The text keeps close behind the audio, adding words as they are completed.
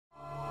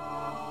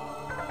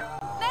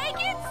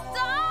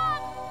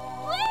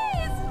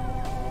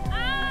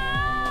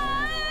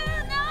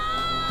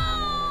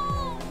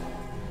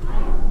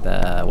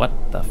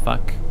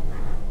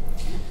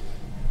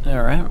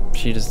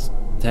she just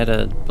had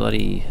a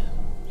bloody...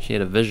 She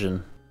had a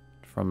vision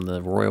from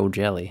the royal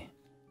jelly.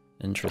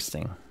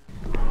 Interesting.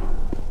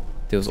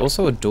 There was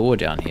also a door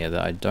down here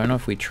that I don't know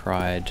if we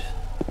tried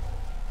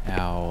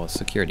our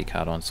security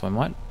card on, so I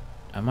might,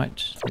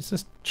 let's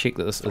just check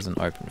that this isn't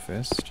open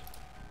first.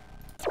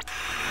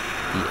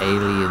 The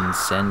Alien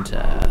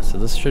Center. So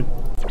this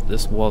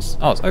was,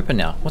 oh, it's open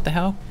now. What the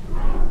hell?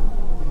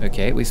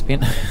 Okay, we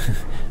spent,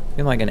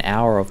 like an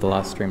hour of the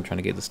last stream trying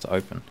to get this to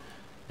open,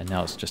 and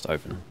now it's just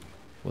open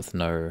with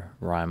no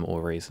rhyme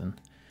or reason.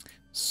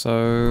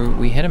 So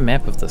we had a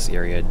map of this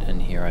area in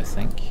here, I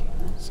think.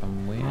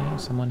 Somewhere,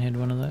 someone had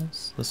one of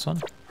those. This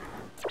one.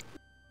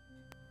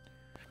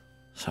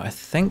 So I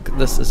think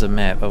this is a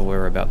map of where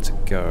we're about to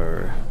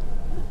go.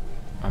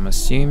 I'm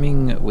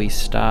assuming we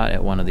start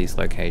at one of these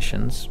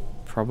locations.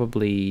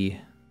 Probably,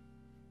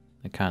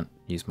 I can't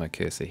use my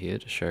cursor here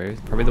to show you.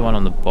 Probably the one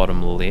on the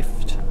bottom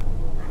left,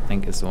 I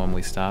think is the one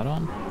we start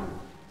on.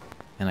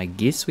 And I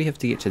guess we have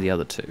to get to the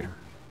other two.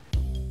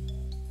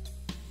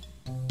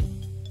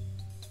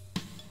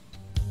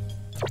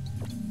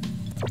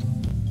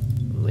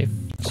 Left,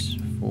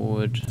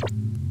 forward,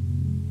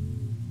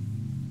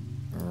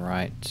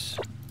 right.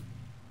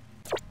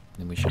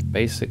 Then we should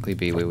basically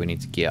be where we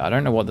need to get. I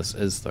don't know what this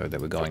is though that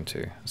we're going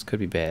to. This could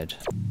be bad.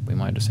 We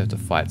might just have to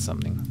fight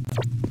something.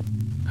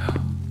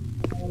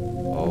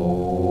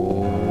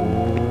 Oh!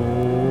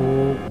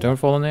 Don't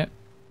fall in there.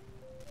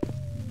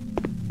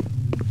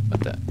 What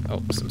the?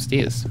 Oh, some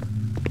stairs.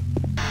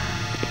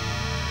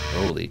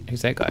 Holy!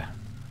 Who's that guy?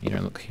 You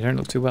don't look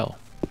too well.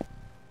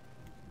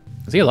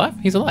 Is he alive?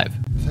 He's alive.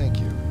 Thank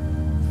you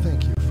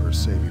for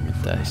saving me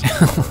from this.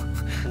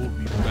 Hold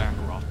me back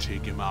or I'll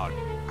take him out.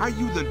 Are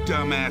you the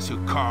dumbass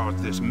who caused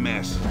this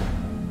mess?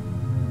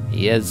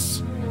 He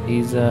is.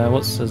 He's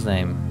what's his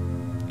name?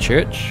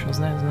 Church?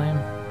 Wasn't that his name?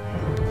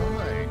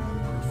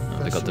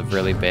 Oh, they got the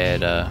really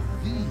bad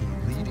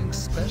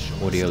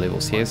audio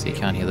levels here, so you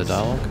can't hear the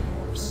dialogue.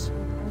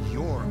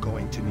 You're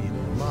going to need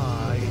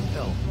my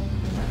help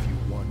if you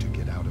want to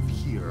get out of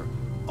here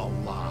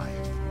alive.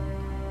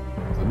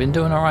 We've been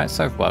doing alright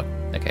so far.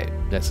 Okay,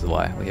 that's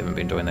why we haven't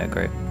been doing that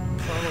great.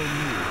 Follow me.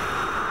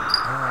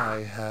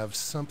 I have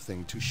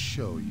something to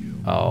show you.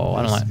 Oh,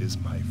 I don't like. This is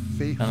my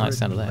favorite the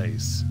sound of that.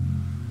 place.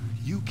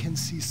 You can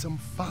see some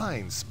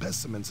fine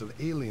specimens of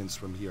aliens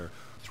from here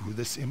through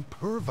this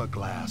imperva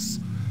glass,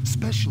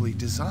 specially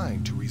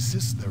designed to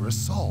resist their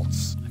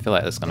assaults. I feel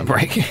like that's gonna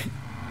break.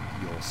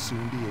 You'll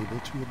soon be able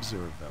to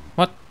observe them.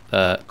 What?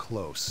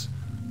 Close.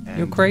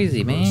 You're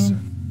crazy,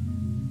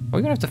 man. Are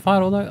we gonna have to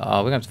fight all those?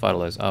 Oh, we're gonna have to fight all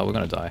those. Oh, we're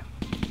gonna die.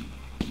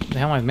 The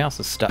hell, my mouse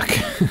is stuck.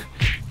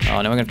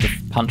 Oh, now we're gonna have to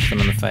punch them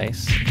in the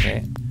face.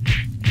 Okay.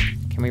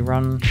 Can we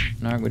run?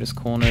 No, we're just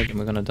cornered and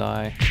we're gonna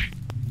die.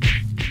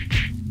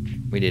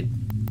 We did.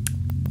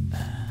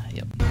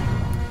 Yep.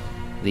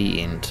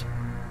 The end.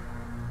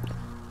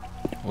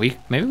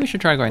 Maybe we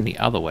should try going the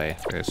other way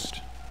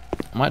first.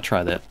 I might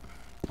try that.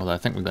 Although I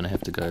think we're gonna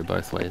have to go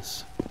both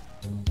ways.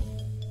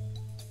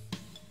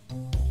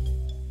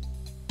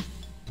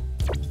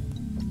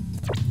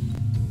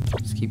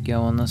 Just keep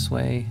going this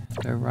way.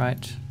 Go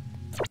right.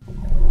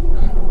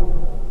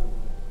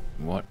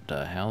 What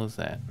the hell is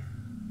that?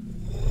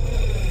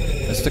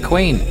 It's the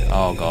Queen!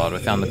 Oh god, we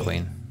found the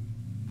Queen.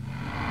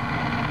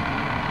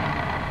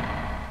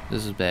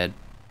 This is bad.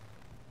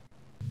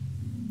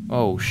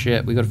 Oh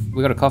shit, we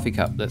got a coffee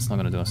cup. That's not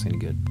gonna do us any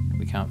good.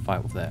 We can't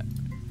fight with that.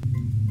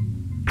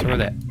 Throw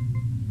that.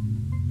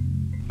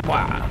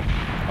 Wow.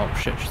 Oh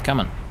shit, she's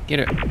coming. Get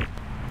her.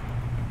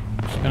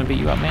 She's gonna beat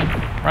you up, man.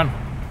 Run.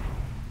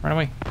 Run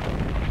away.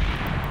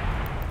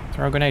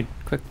 Throw a grenade,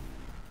 quick.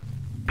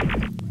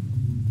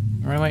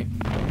 Run away.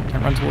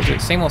 Don't run towards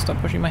it. Seymour, stop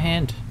pushing my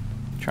hand.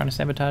 You're trying to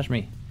sabotage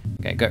me.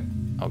 Okay, go.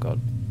 Oh god.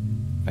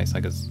 Face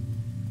huggers.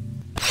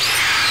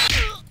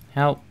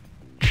 Help.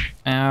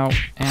 Ow.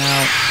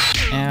 Ow.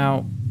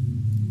 Ow.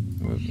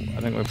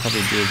 I think we're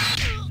probably dead.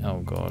 Oh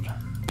god.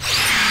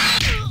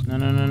 No,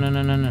 no, no, no,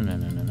 no, no, no, no,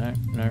 no, no, no,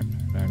 no,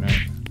 no, no.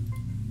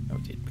 Oh,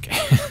 dead. Okay.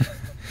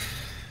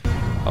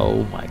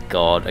 Oh my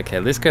god. Okay,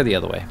 let's go the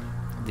other way.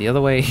 The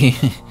other way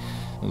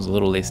was a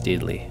little less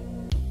deadly.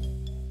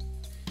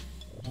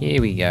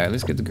 Here we go.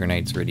 Let's get the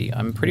grenades ready.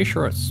 I'm pretty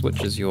sure it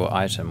switches your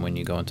item when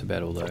you go into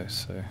battle though,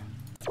 so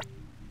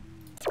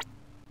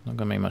not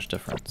gonna make much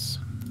difference.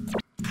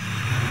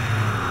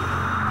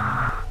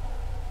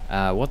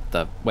 What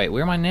the? Wait,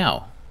 where am I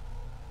now?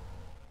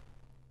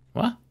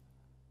 What?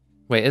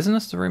 Wait, isn't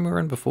this the room we were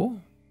in before?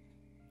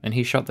 And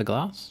he shot the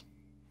glass?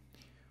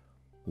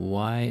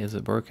 Why is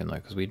it broken though?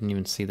 Because we didn't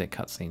even see that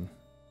cutscene.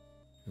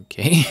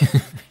 Okay.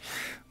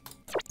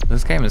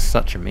 This game is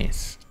such a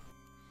mess.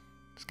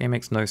 This game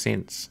makes no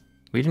sense.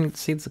 We didn't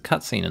see the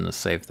cutscene in this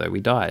save though. We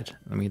died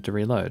and we had to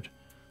reload.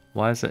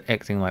 Why is it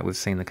acting like we've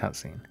seen the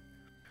cutscene?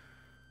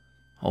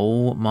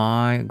 Oh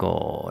my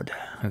god.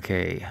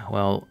 Okay,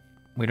 well,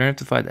 we don't have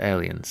to fight the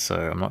aliens,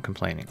 so I'm not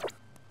complaining.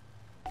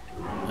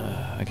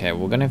 Okay,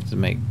 we're gonna have to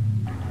make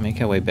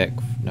our way back.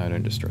 No,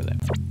 don't destroy that.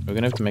 We're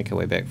gonna have to make our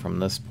way back from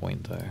this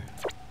point though.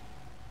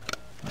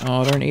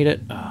 Oh, don't eat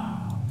it.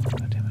 Oh,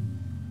 god damn it.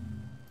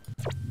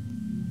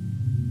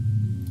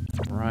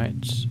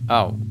 Right.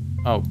 Oh.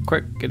 Oh,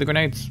 quick, get the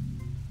grenades.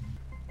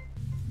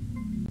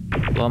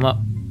 Blow him up.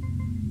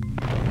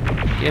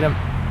 Get him.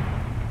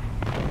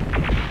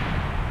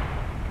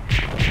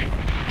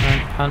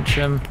 Don't punch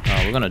him.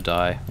 Oh, we're gonna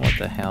die. What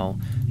the hell?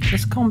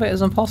 This combat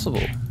is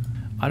impossible.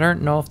 I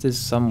don't know if there's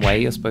some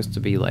way you're supposed to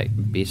be like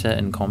better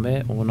in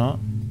combat or not.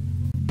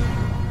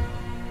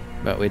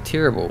 But we're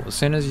terrible. As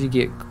soon as you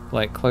get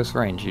like close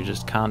range, you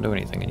just can't do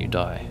anything and you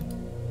die.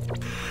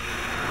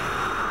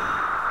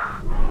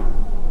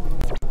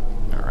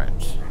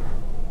 Alright.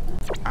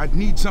 I'd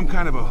need some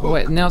kind of a hook. Oh,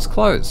 wait, now it's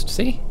closed,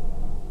 see?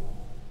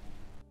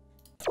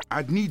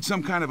 I'd need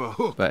some kind of a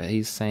hook. But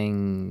he's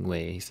saying,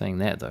 wait, he's saying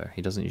that though.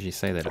 He doesn't usually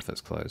say that if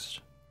it's closed.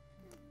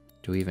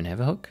 Do we even have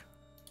a hook?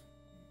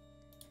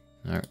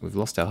 No, we've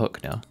lost our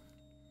hook now.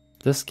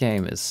 This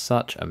game is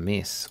such a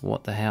mess.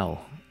 What the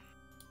hell?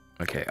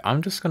 Okay,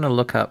 I'm just gonna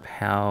look up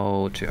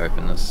how to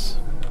open this.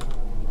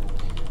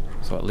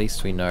 So at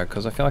least we know,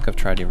 because I feel like I've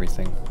tried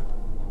everything.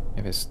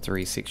 It has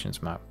 3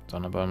 sections marked.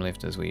 On the bottom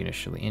left is where you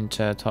initially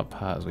enter. Top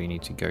part is where you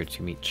need to go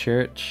to meet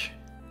Church.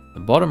 The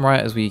bottom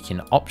right is where you can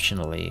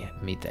optionally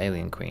meet the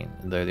Alien Queen,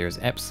 though there is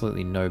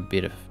absolutely no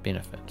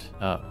benefit.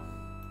 Oh.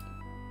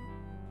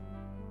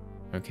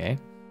 Okay.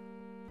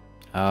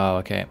 Oh,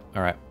 okay.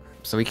 Alright.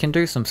 So we can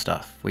do some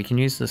stuff. We can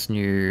use this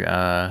new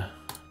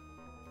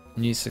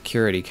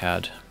security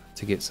card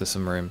to get to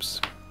some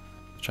rooms,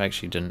 which I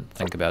actually didn't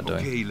think about doing.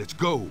 Okay, let's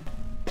go.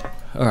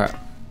 Alright.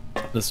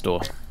 This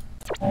door.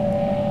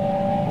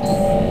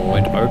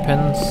 It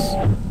opens.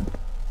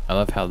 I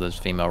love how this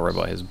female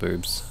robot has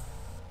boobs.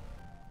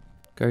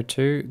 Go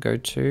to, go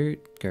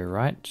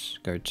right,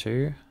 go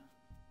to.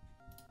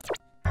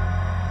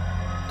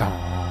 Oh.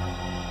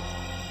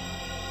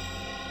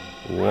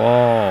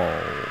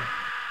 Whoa.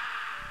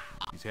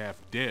 He's half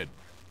dead.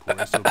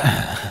 Poor SOB.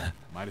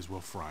 Might as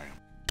well fry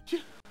him.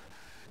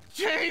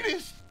 Jade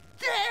is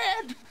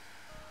dead!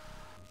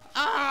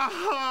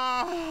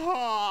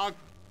 Ah,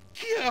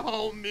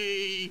 kill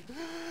me!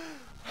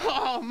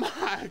 Oh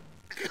my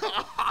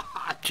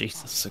God!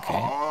 Jesus,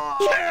 okay.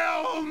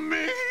 Kill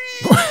me!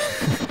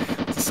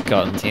 This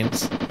got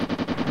intense.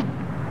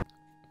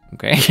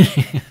 Okay.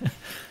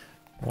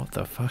 What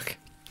the fuck?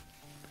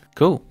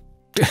 Cool.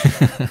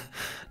 Can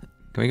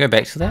we go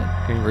back to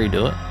that? Can we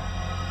redo it?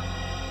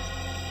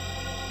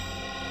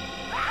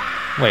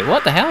 Wait,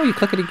 what the hell? You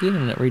click it again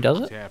and it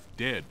redoes it? Half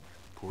dead.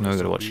 Poor No, I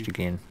gotta SOB. watch it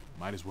again.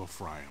 Might as well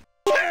fry him.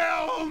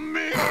 Kill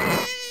me!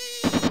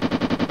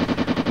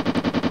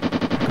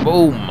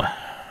 Boom!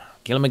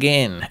 Kill him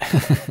again.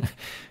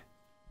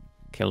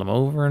 Kill him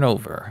over and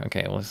over.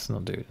 Okay, well, let's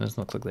not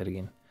click that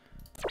again.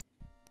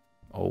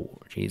 Oh,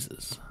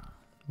 Jesus.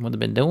 What have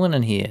they been doing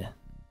in here?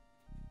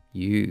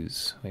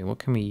 Use. Wait, what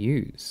can we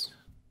use?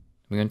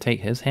 We're gonna take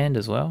his hand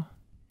as well?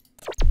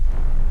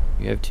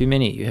 You have too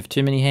many. You have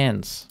too many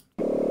hands.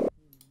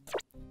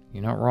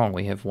 You're not wrong.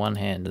 We have one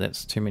hand.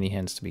 That's too many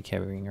hands to be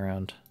carrying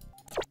around.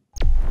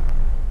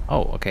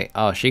 Oh, okay.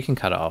 Oh, she can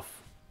cut it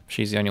off.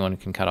 She's the only one who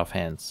can cut off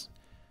hands.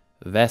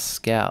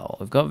 Vascal.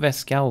 We've got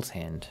Vascal's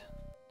hand.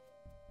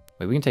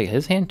 Wait, we can take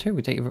his hand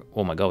too?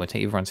 Oh my god, we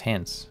take everyone's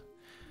hands.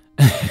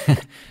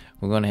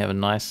 We're going to have a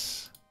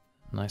nice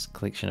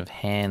collection of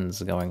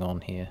hands going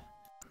on here.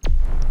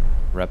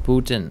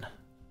 Rasputin.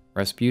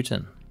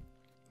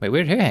 Wait,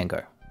 where did her hand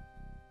go?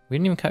 We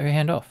didn't even cut her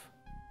hand off.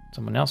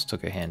 Someone else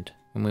took her hand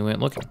when we weren't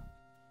looking.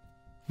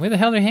 Where the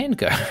hell did her hand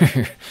go?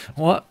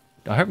 What?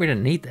 I hope we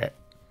didn't need that.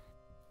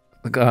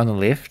 The guy on the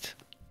left.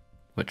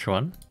 Which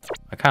one?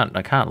 I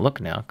can't look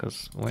now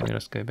because won't let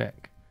us go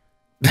back.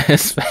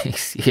 His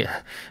face,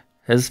 yeah.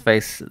 His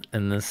face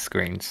in this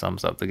screen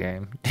sums up the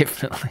game,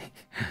 definitely.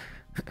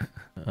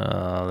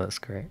 Oh, that's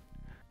great.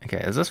 Okay,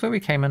 is this where we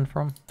came in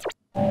from?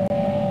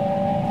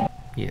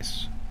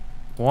 Yes.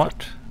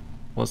 What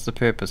was the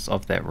purpose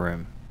of that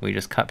room? We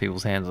just cut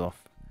people's hands off.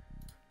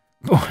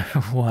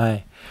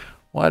 Why?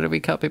 Why did we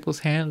cut people's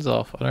hands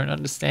off? I don't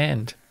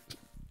understand.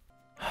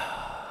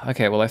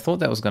 Okay, well I thought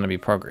that was going to be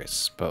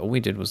progress, but all we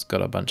did was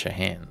got a bunch of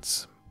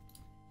hands.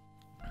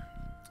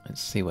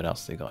 Let's see what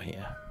else they got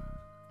here.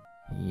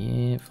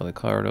 Yeah, for the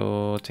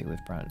corridor, take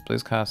left branch.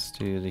 Blues cast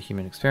to the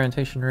human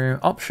experimentation room.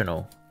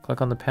 Optional.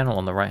 Click on the panel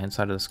on the right hand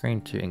side of the screen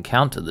to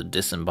encounter the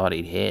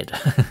disembodied head.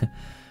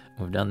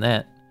 We've done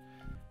that.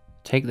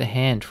 Take the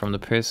hand from the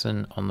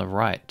person on the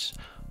right.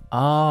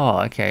 Oh,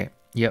 okay.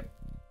 Yep,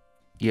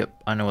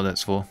 I know what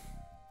that's for.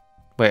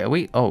 Wait, are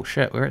we? Oh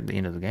shit, we're at the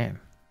end of the game.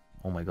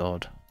 Oh my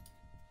god.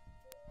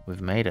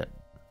 We've made it.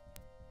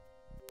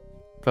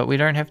 But we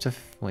don't have to...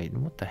 Wait,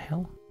 what the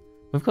hell?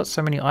 We've got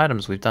so many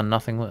items we've done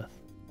nothing with.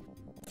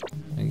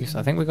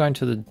 I think we're going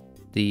to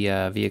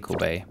the vehicle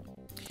bay.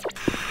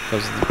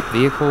 Because the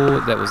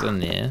vehicle that was in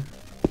there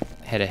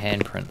had a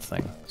handprint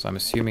thing. So I'm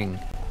assuming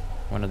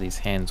one of these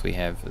hands we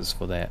have is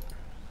for that.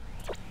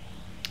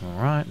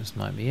 Alright, this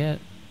might be it.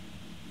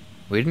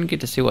 We didn't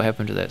get to see what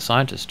happened to that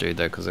scientist dude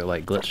though, because it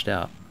like glitched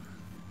out.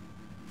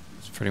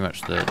 It's pretty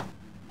much the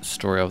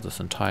story of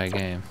this entire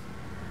game.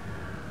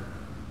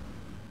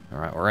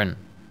 Alright, we're in.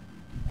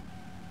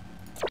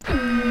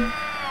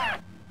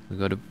 We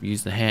got to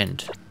use the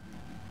hand.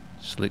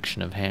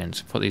 Selection of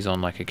hands. Put these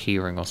on like a key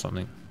ring or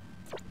something.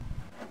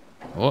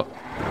 Oh.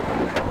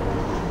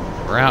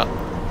 We're out.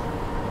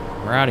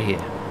 We're out of here.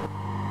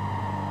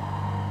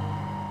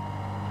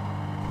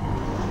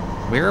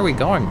 Where are we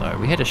going though?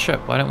 We had a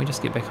ship. Why don't we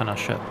just get back on our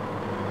ship?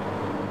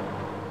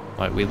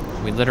 Like we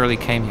literally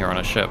came here on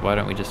a ship. Why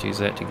don't we just use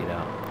that to get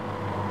out?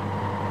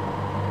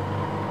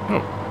 Oh,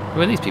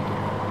 who are these people?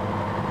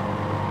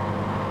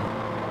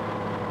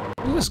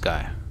 Who's this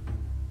guy?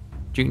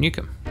 Duke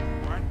Nukem.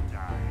 What the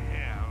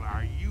hell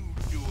are you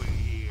doing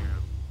here,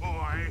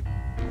 boy?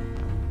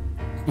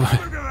 Look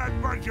at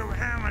that bunch of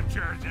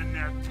amateurs in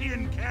their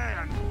tin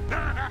cans.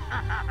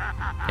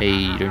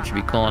 Hey, don't you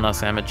be calling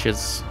us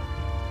amateurs.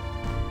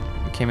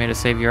 We came here to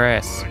save your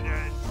ass.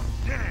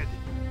 Dead.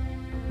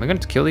 We're going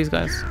to kill these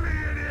guys?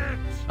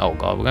 Oh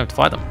god, we're going to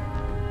fight them.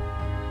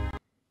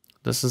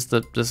 This is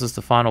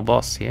the final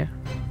boss here.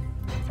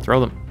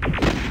 Throw them.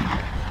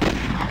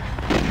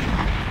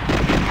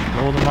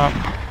 Blow them up.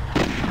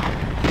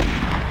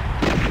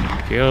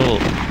 Kill.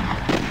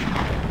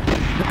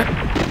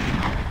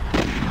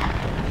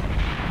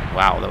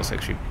 Wow, that was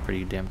actually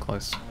pretty damn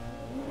close.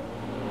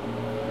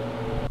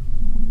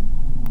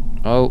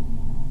 Oh,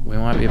 we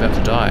might be about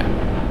to die.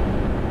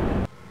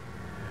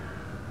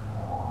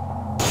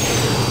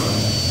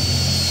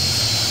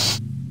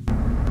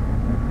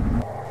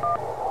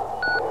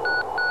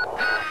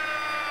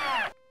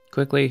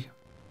 Quickly.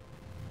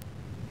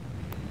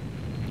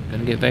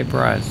 Gonna get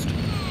vaporized.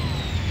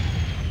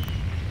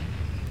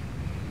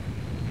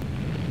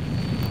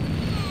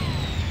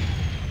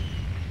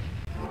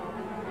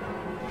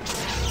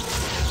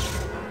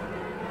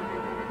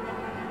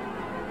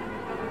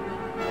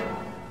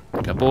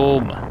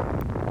 Kaboom!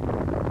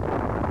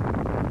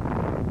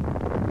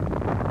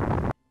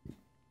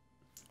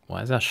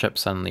 Why is our ship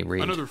suddenly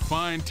red? Another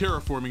fine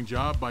terraforming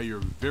job by your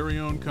very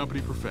own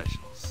company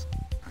professionals.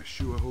 I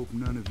sure hope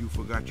none of you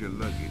forgot your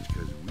luggage,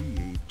 because we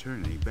ain't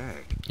turning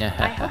back.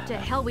 I hope to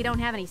hell we don't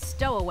have any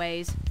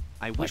stowaways.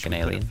 I wish an we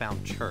could alien. have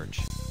found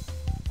Church.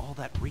 All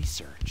that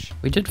research.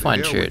 We did The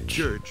find hell with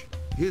Church. Church.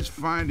 His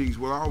findings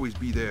will always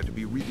be there to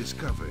be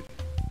rediscovered.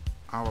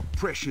 Our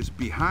precious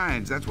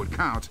behinds, that's what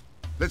counts.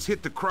 Let's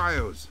hit the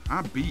cryos.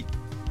 I'm beat.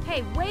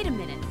 Hey, wait a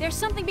minute. There's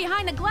something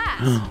behind the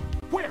glass.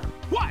 Where?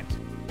 What?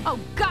 Oh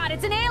god,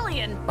 it's an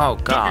alien! Oh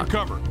Duck god. and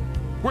cover.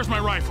 Where's my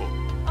rifle?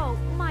 Oh,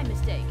 my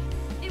mistake.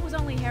 It was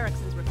only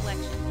Harrickson's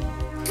reflection.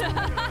 So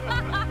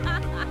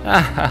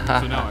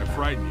now I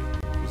frighten you.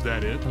 Is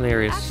that it?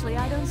 Hilarious. Actually,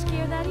 I don't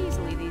scare that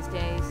easily these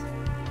days.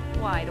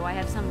 Why, do I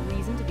have some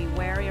reason to be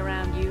wary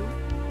around you?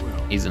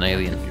 Well, He's an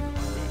alien. give it my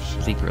best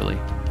shot. Secretly.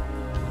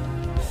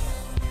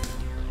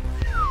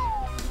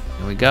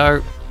 Here we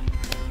go.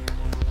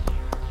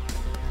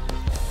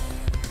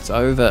 It's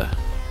over.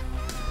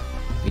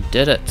 We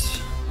did it.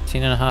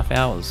 10.5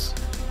 hours.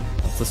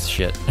 What's this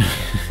shit?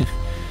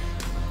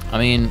 I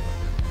mean,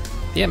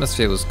 the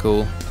atmosphere was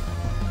cool.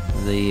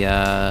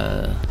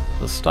 The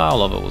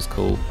style of it was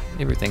cool.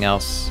 Everything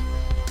else,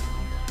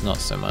 not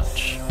so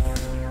much.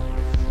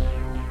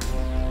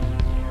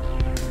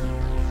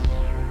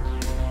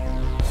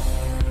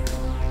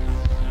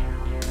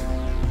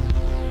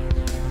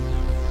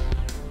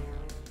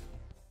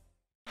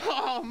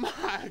 Oh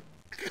my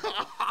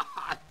god!